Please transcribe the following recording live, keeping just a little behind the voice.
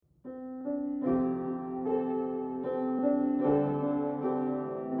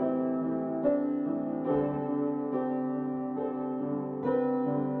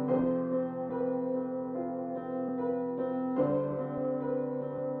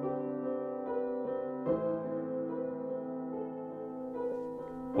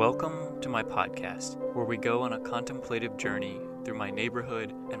Welcome to my podcast, where we go on a contemplative journey through my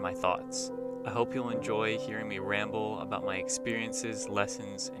neighborhood and my thoughts. I hope you'll enjoy hearing me ramble about my experiences,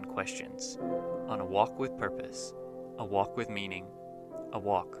 lessons, and questions on a walk with purpose, a walk with meaning, a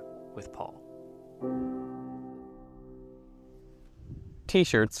walk with Paul.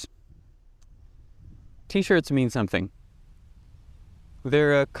 T-shirts. T-shirts mean something.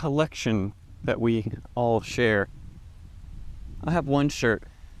 They're a collection that we all share. I have one shirt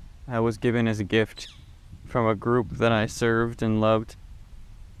I was given as a gift from a group that I served and loved.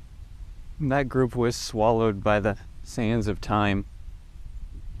 That group was swallowed by the sands of time,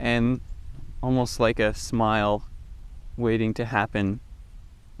 and almost like a smile waiting to happen,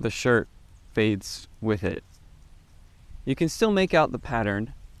 the shirt fades with it. You can still make out the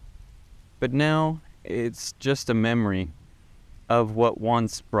pattern, but now it's just a memory of what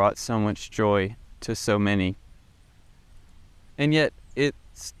once brought so much joy to so many. And yet, it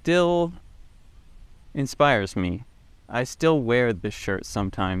still inspires me. I still wear this shirt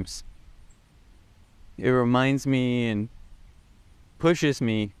sometimes. It reminds me and pushes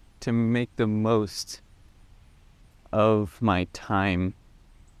me to make the most of my time.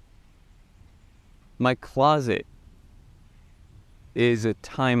 My closet is a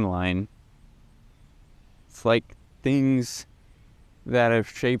timeline. It's like things that have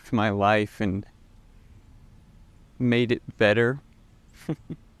shaped my life and made it better.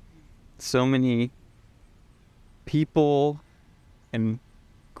 So many people and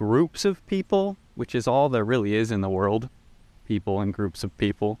groups of people, which is all there really is in the world, people and groups of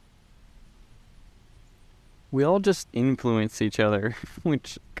people. We all just influence each other,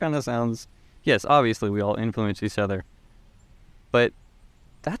 which kind of sounds, yes, obviously we all influence each other. But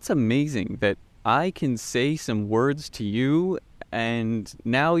that's amazing that I can say some words to you and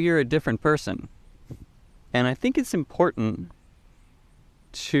now you're a different person. And I think it's important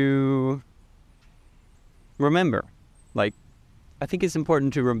to remember. I think it's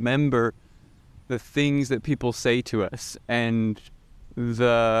important to remember the things that people say to us and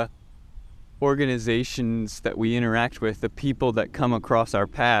the organizations that we interact with, the people that come across our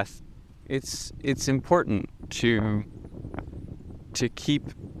path. It's important to keep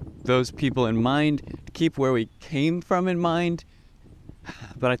those people in mind, to keep where we came from in mind.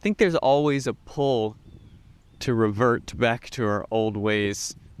 But I think there's always a pull to revert back to our old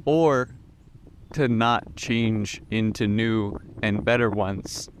ways, or to not change into new and better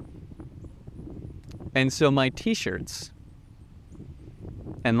ones. And so my t-shirts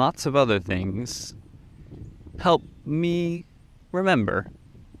and lots of other things help me remember.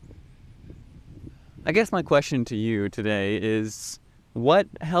 I guess my question to you today is, what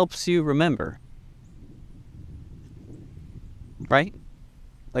helps you remember? Right?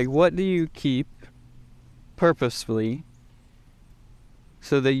 What do you keep purposefully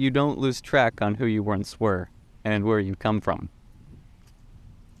so that you don't lose track on who you once were and where you come from?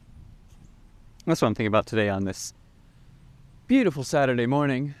 That's what I'm thinking about today on this beautiful Saturday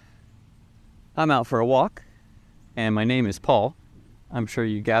morning. I'm out for a walk, and my name is Paul. I'm sure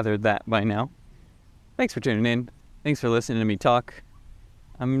you gathered that by now. Thanks for tuning in. Thanks for listening to me talk.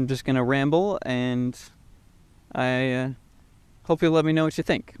 I'm just going to ramble, and I hope you'll let me know what you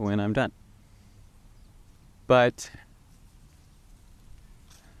think when I'm done. But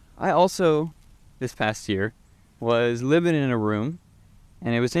I also, this past year, was living in a room,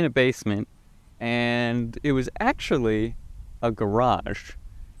 and it was in a basement, and it was actually a garage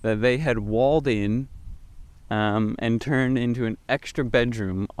that they had walled in and turned into an extra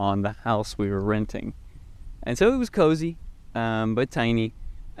bedroom on the house we were renting. And so it was cozy, but tiny,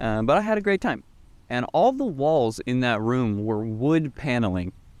 but I had a great time. And all the walls in that room were wood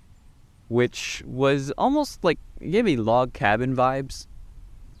paneling, which was almost like, gave me log cabin vibes.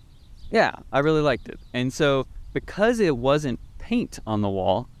 Yeah, I really liked it. And so, because it wasn't paint on the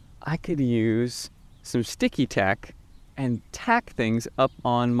wall, I could use some sticky tack and tack things up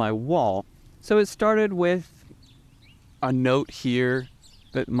on my wall. So it started with a note here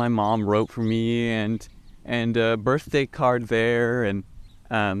that my mom wrote for me, and a birthday card there, and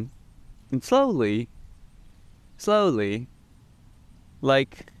slowly,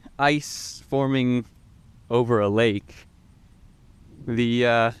 like ice forming over a lake,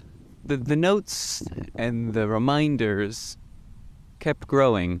 the notes and the reminders kept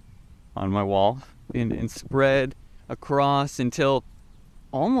growing on my wall and spread across until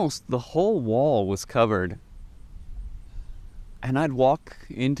almost the whole wall was covered. And I'd walk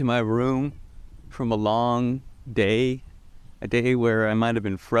into my room from a long day, a day where I might have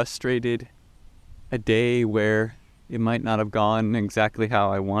been frustrated, a day where it might not have gone exactly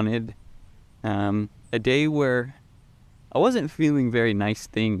how I wanted, a day where I wasn't feeling very nice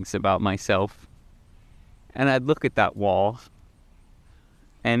things about myself. And I'd look at that wall,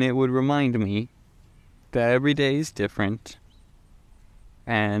 and it would remind me that every day is different,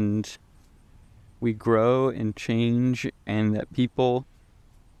 and we grow and change, and that people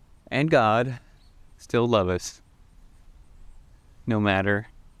and God still love us, no matter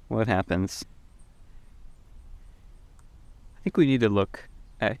what happens. I think we need to look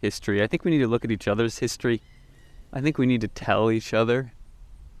at history. I think we need to look at each other's history. I think we need to tell each other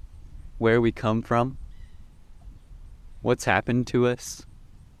where we come from, what's happened to us.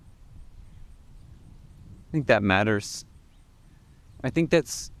 I think that matters. I think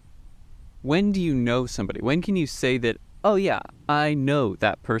that's, when do you know somebody? When can you say that, oh yeah, I know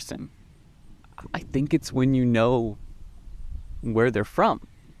that person? I think it's when you know where they're from.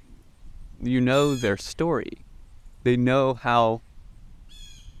 You know their story. They know how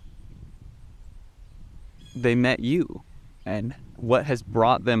they met you and what has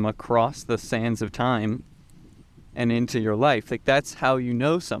brought them across the sands of time and into your life. Like, that's how you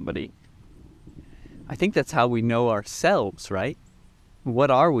know somebody. I think that's how we know ourselves, right? What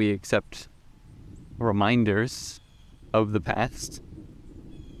are we except reminders of the past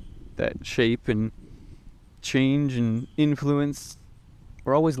that shape and change and influence?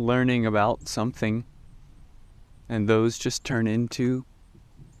 We're always learning about something, and those just turn into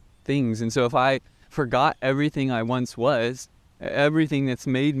things. And so if I forgot everything I once was, everything that's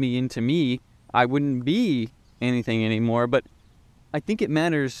made me into me, I wouldn't be anything anymore. But I think it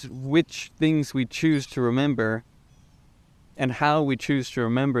matters which things we choose to remember and how we choose to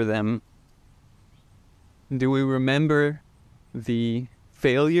remember them. Do we remember the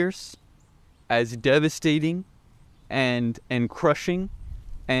failures as devastating and crushing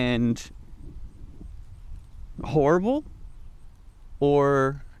and horrible?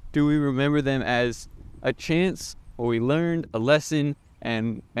 Or do we remember them as a chance where we learned a lesson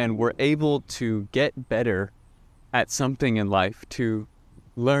and were able to get better at something in life, to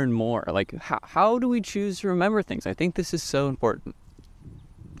learn more? Like, how do we choose to remember things? I think this is so important.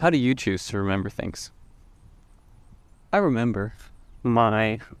 How do you choose to remember things? I remember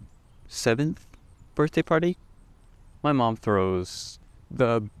my 7th birthday party. My mom throws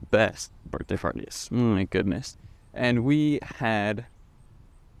the best birthday parties. Oh my goodness. And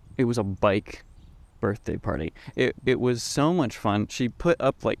it was a bike birthday party. It was so much fun. She put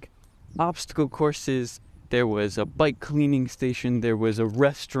up like obstacle courses. There was a bike cleaning station. There was a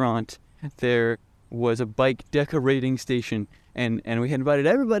restaurant. There was a bike decorating station. And we had invited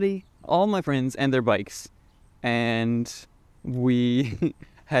everybody, all my friends and their bikes. And we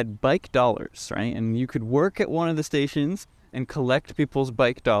had bike dollars, right? And you could work at one of the stations and collect people's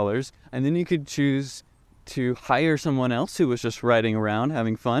bike dollars. And then you could choose to hire someone else who was just riding around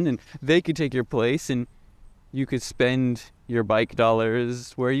having fun. And they could take your place and you could spend your bike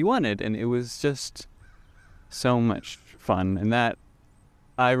dollars where you wanted. And it was just so much fun. And that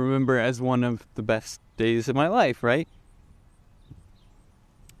I remember as one of the best days of my life, right?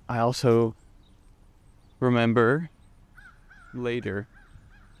 I also remember later,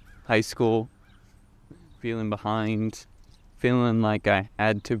 high school, feeling behind, feeling like I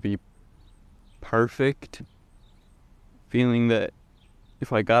had to be perfect, feeling that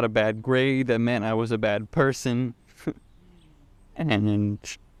if I got a bad grade, that meant I was a bad person, and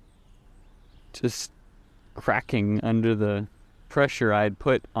just cracking under the pressure I'd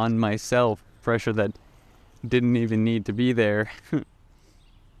put on myself, pressure that didn't even need to be there.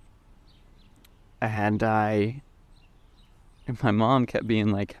 And my mom kept being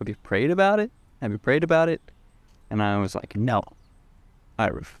like, have you prayed about it? Have you prayed about it? And I was like, no, I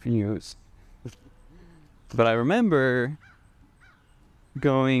refuse. But I remember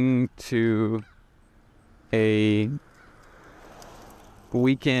going to a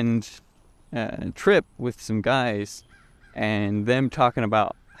weekend trip with some guys and them talking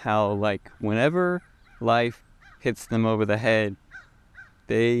about how, like, whenever life hits them over the head,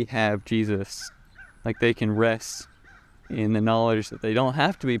 they have Jesus. Like, they can rest in the knowledge that they don't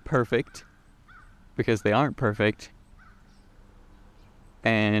have to be perfect because they aren't perfect.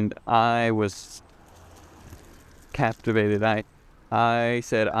 And I was captivated. I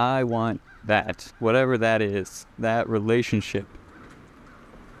said, I want that, whatever that is, that relationship.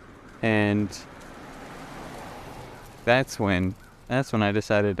 And that's when I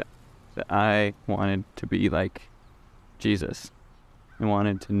decided that I wanted to be like Jesus. I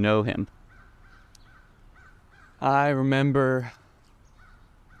wanted to know him. I remember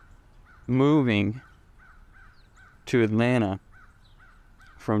moving to Atlanta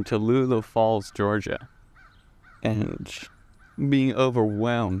from Tallulah Falls, Georgia, and being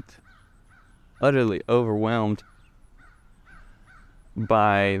overwhelmed, utterly overwhelmed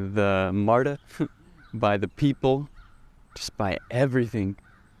by the MARTA, by the people, just by everything.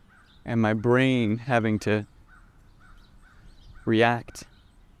 And my brain having to react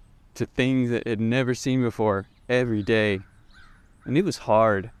to things that it had never seen before every day. And it was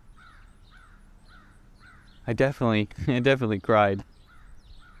hard. I definitely cried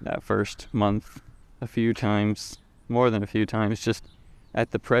that first month a few times, more than a few times, just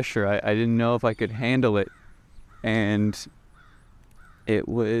at the pressure. I didn't know if I could handle it. And it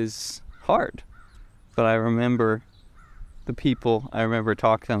was hard. But I remember the people. I remember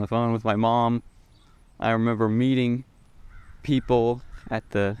talking on the phone with my mom. I remember meeting people at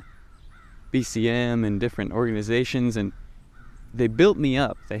the BCM and different organizations, and they built me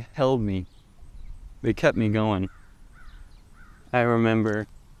up. They held me. They kept me going. I remember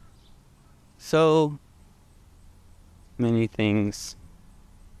so many things.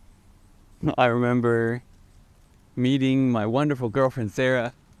 I remember meeting my wonderful girlfriend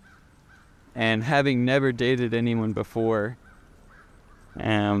Sarah, and having never dated anyone before,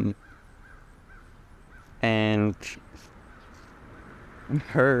 and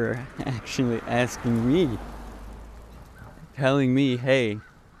her actually asking me, telling me, hey,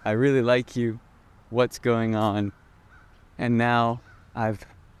 I really like you, what's going on? And now I've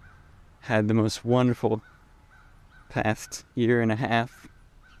had the most wonderful past year and a half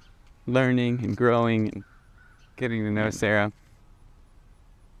learning and growing and getting to know Sarah.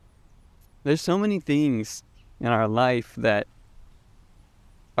 There's so many things in our life that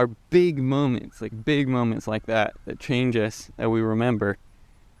are big moments like that change us, that we remember.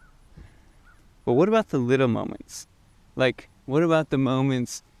 But what about the little moments? Like, what about the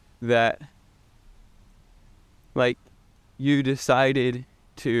moments that, like, you decided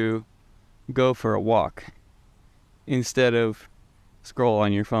to go for a walk instead of scroll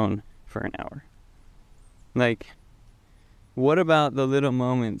on your phone for an hour? Like, what about the little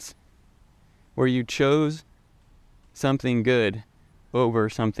moments where you chose something good over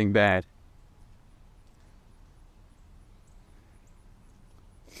something bad?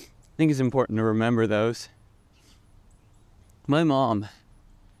 I think it's important to remember those. My mom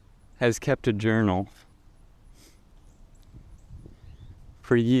has kept a journal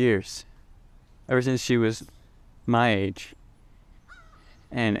for years, ever since she was my age.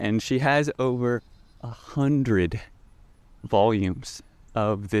 And she has over 100 volumes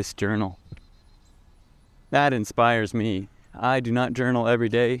of this journal. That inspires me. I do not journal every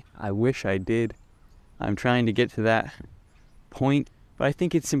day. I wish I did. I'm trying to get to that point, but I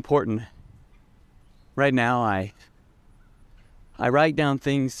think it's important. Right now, I write down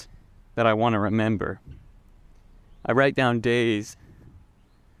things that I want to remember. I write down days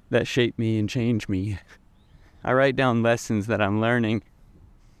that shape me and change me. I write down lessons that I'm learning,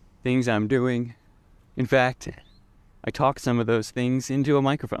 things I'm doing. In fact, I talk some of those things into a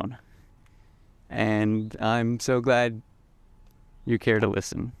microphone. And I'm so glad you care to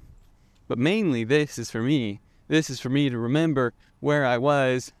listen. But mainly, this is for me. This is for me to remember where I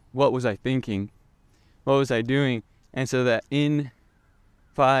was, what was I thinking, what was I doing, and so that in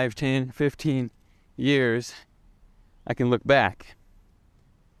 5, 10, 15 years, I can look back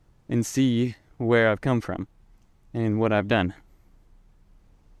and see where I've come from and what I've done.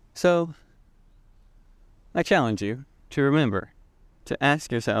 So, I challenge you to remember, to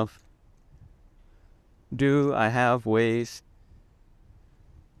ask yourself, do I have ways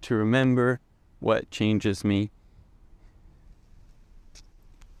to remember what changes me?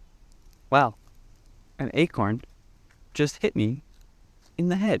 Wow, an acorn just hit me in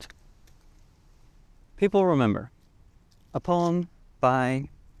the head. People remember. A poem by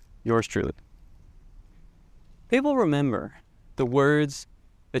yours truly. People remember the words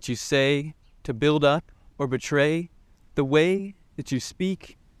that you say to build up or betray, the way that you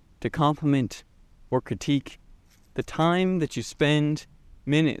speak to compliment or critique, the time that you spend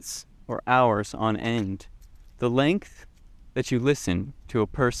minutes or hours on end, the length that you listen to a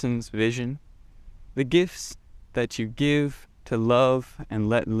person's vision, the gifts that you give to love and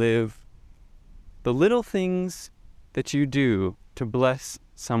let live, the little things that you do to bless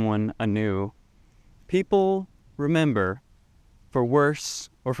someone anew. People remember, for worse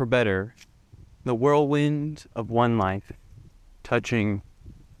or for better, the whirlwind of one life touching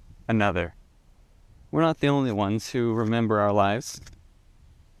another. We're not the only ones who remember our lives.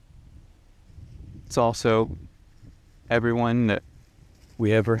 It's also everyone that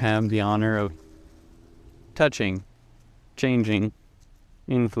we ever have the honor of touching, changing,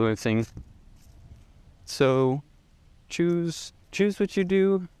 influencing. So choose what you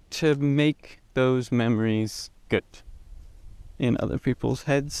do to make those memories good in other people's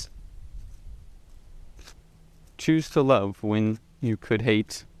heads. Choose to love when you could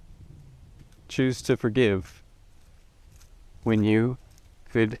hate. Choose to forgive when you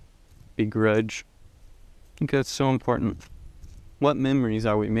could begrudge. I think that's so important. What memories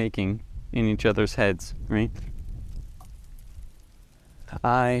are we making in each other's heads, right?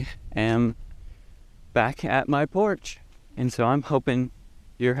 I am back at my porch, and so I'm hoping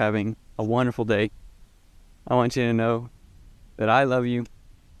you're having a wonderful day. I want you to know that I love you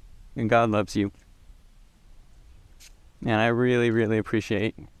and God loves you. And I really, really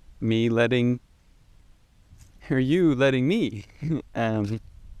appreciate you letting me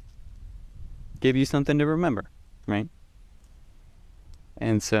give you something to remember, right?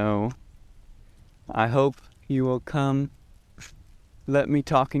 And so I hope you will come let me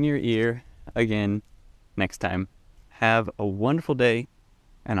talk in your ear again next time. Have a wonderful day,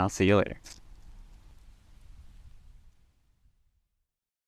 and I'll see you later.